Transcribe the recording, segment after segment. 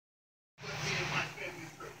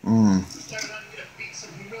Mm.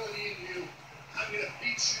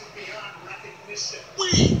 We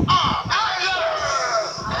are Islanders!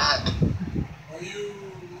 Are you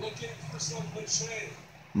looking for something, Shane?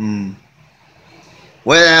 Mm.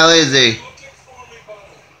 Where the hell is he? Looking for me,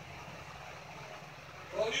 buddy.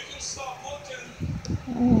 Well, you can stop looking.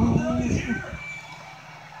 I'm right here.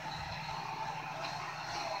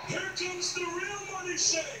 Here comes the real money,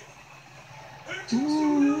 Shane. Here comes the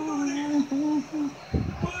real money.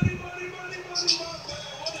 Money, money, money, money, money.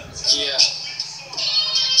 Yeah.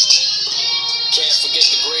 Can't forget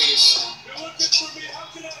the greatest. You're looking for me. How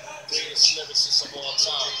can I help you? Greatest lyricist of all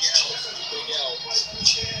time. Big L.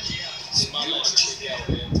 It's my legend, Big L,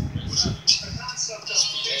 man.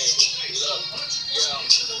 Hey, look.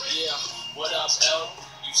 Yeah. What up, L?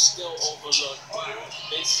 You still overlook.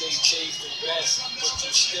 They say Jay's the best, but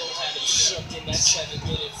you still had him shook in that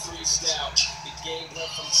 7-minute freestyle. The game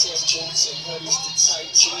went from 10 boots and hoodies to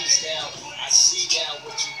tight tees now. I see now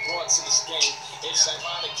what you brought to this game. It's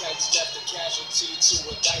ironic how you left a casualty to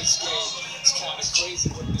a dice game. It's kind of crazy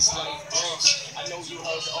what this life brings. I know you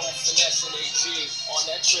heard the old finesse and AG. On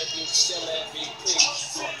that trip, you were still MVP.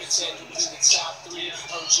 Fuck pretend you be the top 3.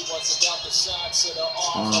 Heard you was about to sign to the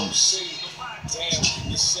ROC. Damn,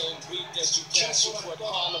 the same week that you passed, you put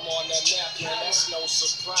Harlem on that map, man. That's no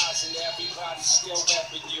surprise, and everybody's still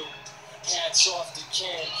rapping you. Hats off to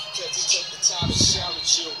Ken, cause he took the time to shout at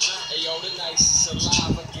you. Hey yo, the nicest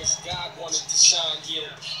alive, I guess God wanted to shine you.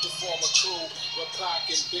 To form a crew with Pac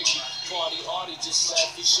and Biggie. Party Artie just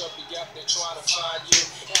left, he should be up there trying to find you.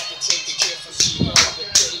 Had to take a kid from G.O. to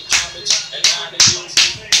pay homage and honor you.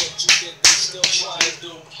 What you did, they still trying to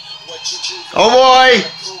do. What you do, oh boy!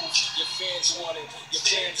 Your fans want it, your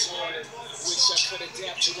fans want it. Wish I could have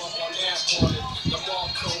dapped you up on that morning.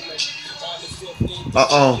 Lamar Coleman on the 15th.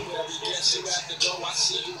 Uh-oh. Guess you have to go, I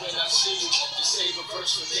see you when I see you. Just save a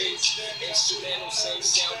verse for me. Instrumental, same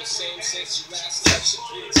sound, the same since you last touched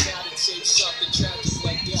it. Sounded take something tragic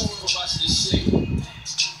like death for us to see.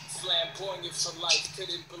 Flamboyant for life,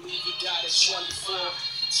 couldn't believe you got it 24.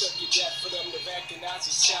 Took your death for them to recognize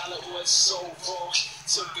his talent was so raw.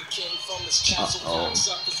 Took the king from his castle.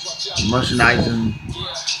 Merchandising.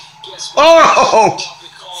 Oh!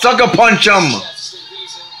 Sucker punch him!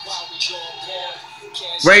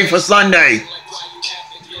 Ready for Sunday.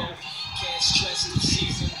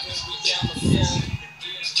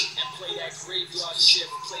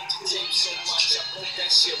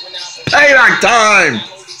 Payback time!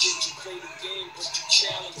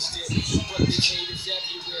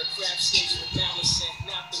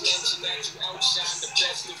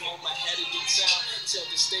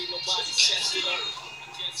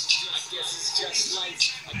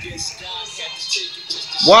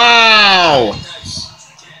 Wow!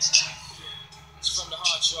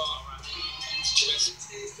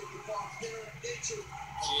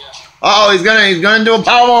 Uh-oh, he's gonna do a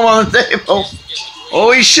powerbomb on the table.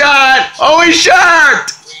 Oh, he shot! Oh, he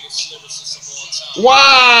shot!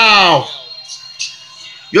 Wow!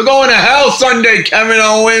 You're going to hell Sunday, Kevin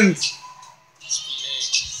Owens.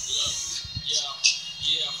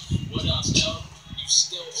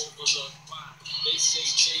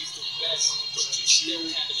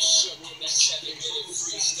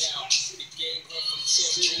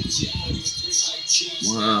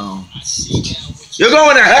 Wow. You're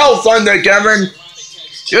going to hell Sunday, Kevin.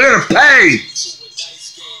 You're going to pay.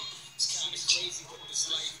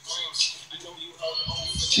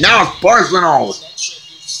 Now it's personal.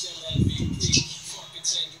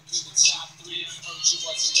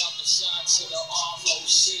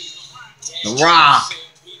 The Rock.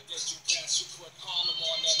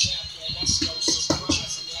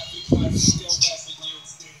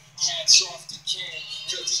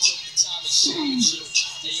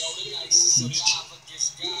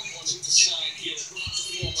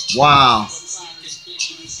 Wow.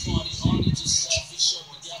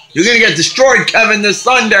 You're going to get destroyed, Kevin, this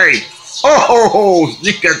Sunday. Oh,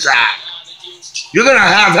 sneak attack. You're going to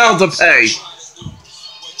have hell to pay.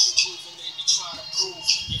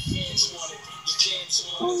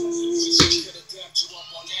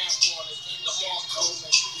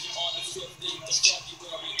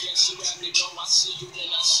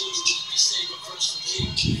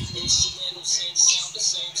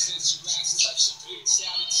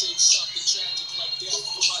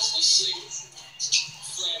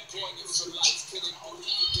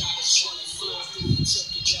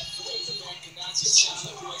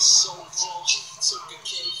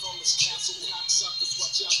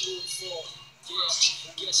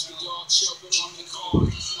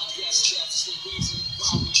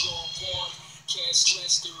 Can't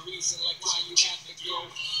stress the reason like why you have to go.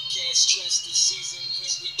 Can't stress this season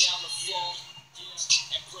when we down the floor.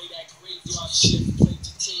 And play that graveyard shit. Played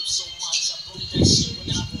the tape so much, I broke that shit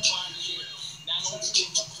when I rewinded it. Not only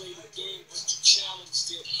did you play the game, but you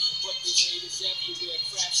challenged it. But the haters everywhere,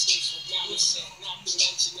 crap snakes from malice. Not to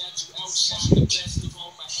mention that you outshine the best of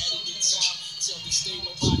them ahead of your time. Till this day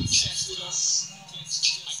nobody tested us. I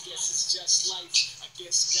guess it's just life. I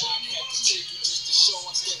guess God had to take you just to show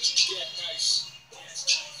us that you get nice.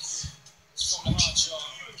 It's from the heart,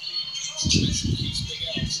 y'all. Rest in peace, Big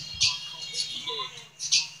L.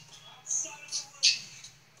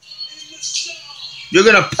 You're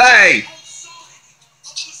gonna pay.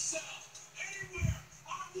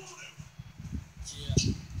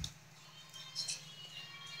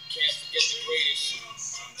 Can't forget the greatest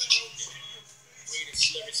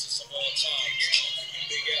lyricist of all time,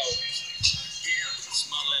 Big L. It's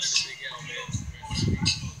my letter to Big L, man.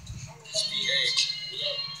 It's B.A. What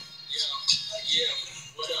up? Yeah.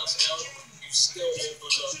 What up, L? You still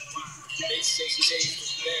overlooked. They say Jay's the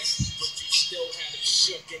best, but you still had it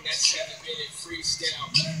shook in that 7-minute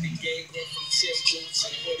freestyle. The game went from Tim boots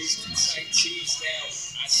and hoodies to tight tees now.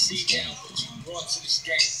 I see now what you brought to this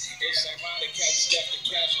game. It's ironic how you left the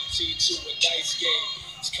casualty to a dice game.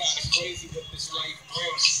 It's kind of crazy what this life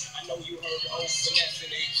brings. I know you heard old Finesse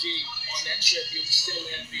and AG. On that trip, you were still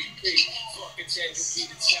MVP. Fuck it, then you'll be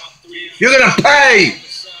the top 3. You're gonna pay.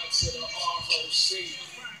 To the ROC.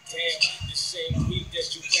 Damn, the same week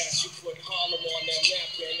that you passed, you put Harlem on that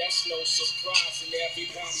map, and that's no surprise, and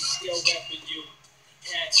everybody's still repping you.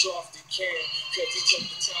 Hats off to Cam, cause he took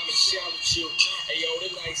the time to shout at you. Hey yo,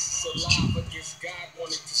 the nicest alive, I guess God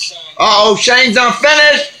wanted to shine. Uh-oh, Shane's not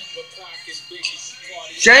finished.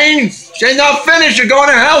 Shane's not finished. You're going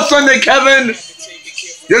to hell Sunday, Kevin.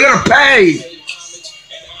 You're gonna pay.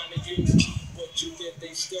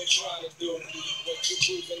 Still trying to do what you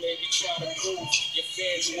proving they be trying to prove. Your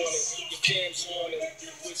fans want it, your fans want it.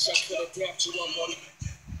 Wish I could have dapped you up on it.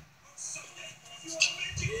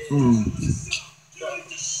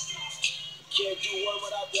 Can't do one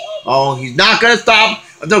without the other. Oh, he's not gonna stop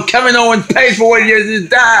until Kevin Owens pays for what he is his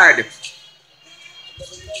dad. Never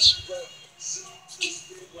met you, but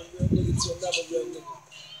one real nigga to another real nigga.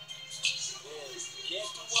 Can't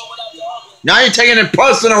do one without the other. Now you're taking it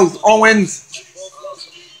personal, Owens.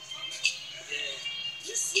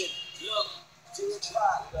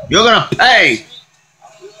 You're gonna pay.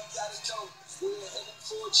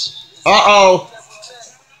 Uh-oh.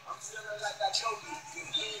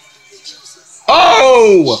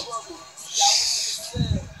 Oh!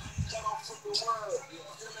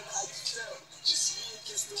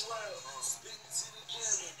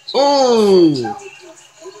 Ooh!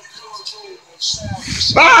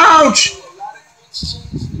 Ouch!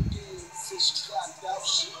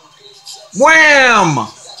 Wham!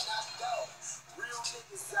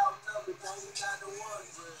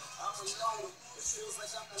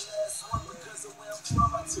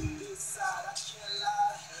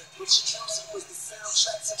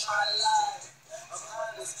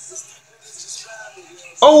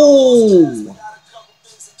 Oh!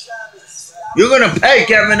 You're gonna pay,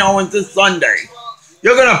 Kevin Owens, this Sunday.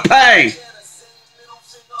 You're gonna pay.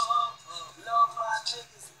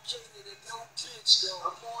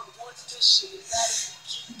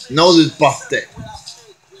 Nose is busted.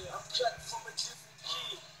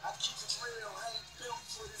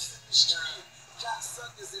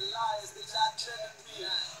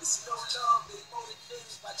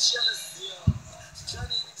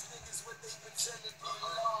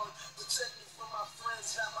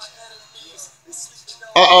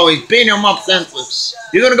 Uh-oh, he's beating him up senseless.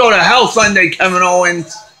 You're gonna go to hell Sunday, Kevin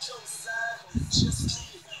Owens.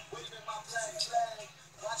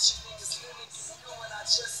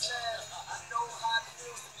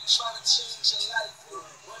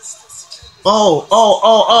 Oh, oh,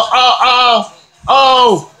 oh, oh, oh,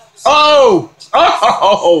 oh, oh,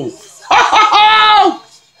 oh, oh,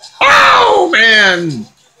 oh, man.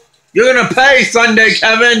 You're gonna pay Sunday,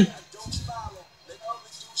 Kevin.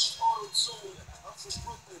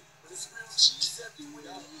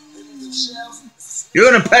 You're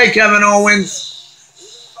gonna pay, Kevin Owens.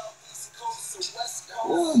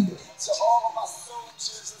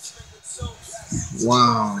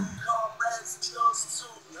 Wow.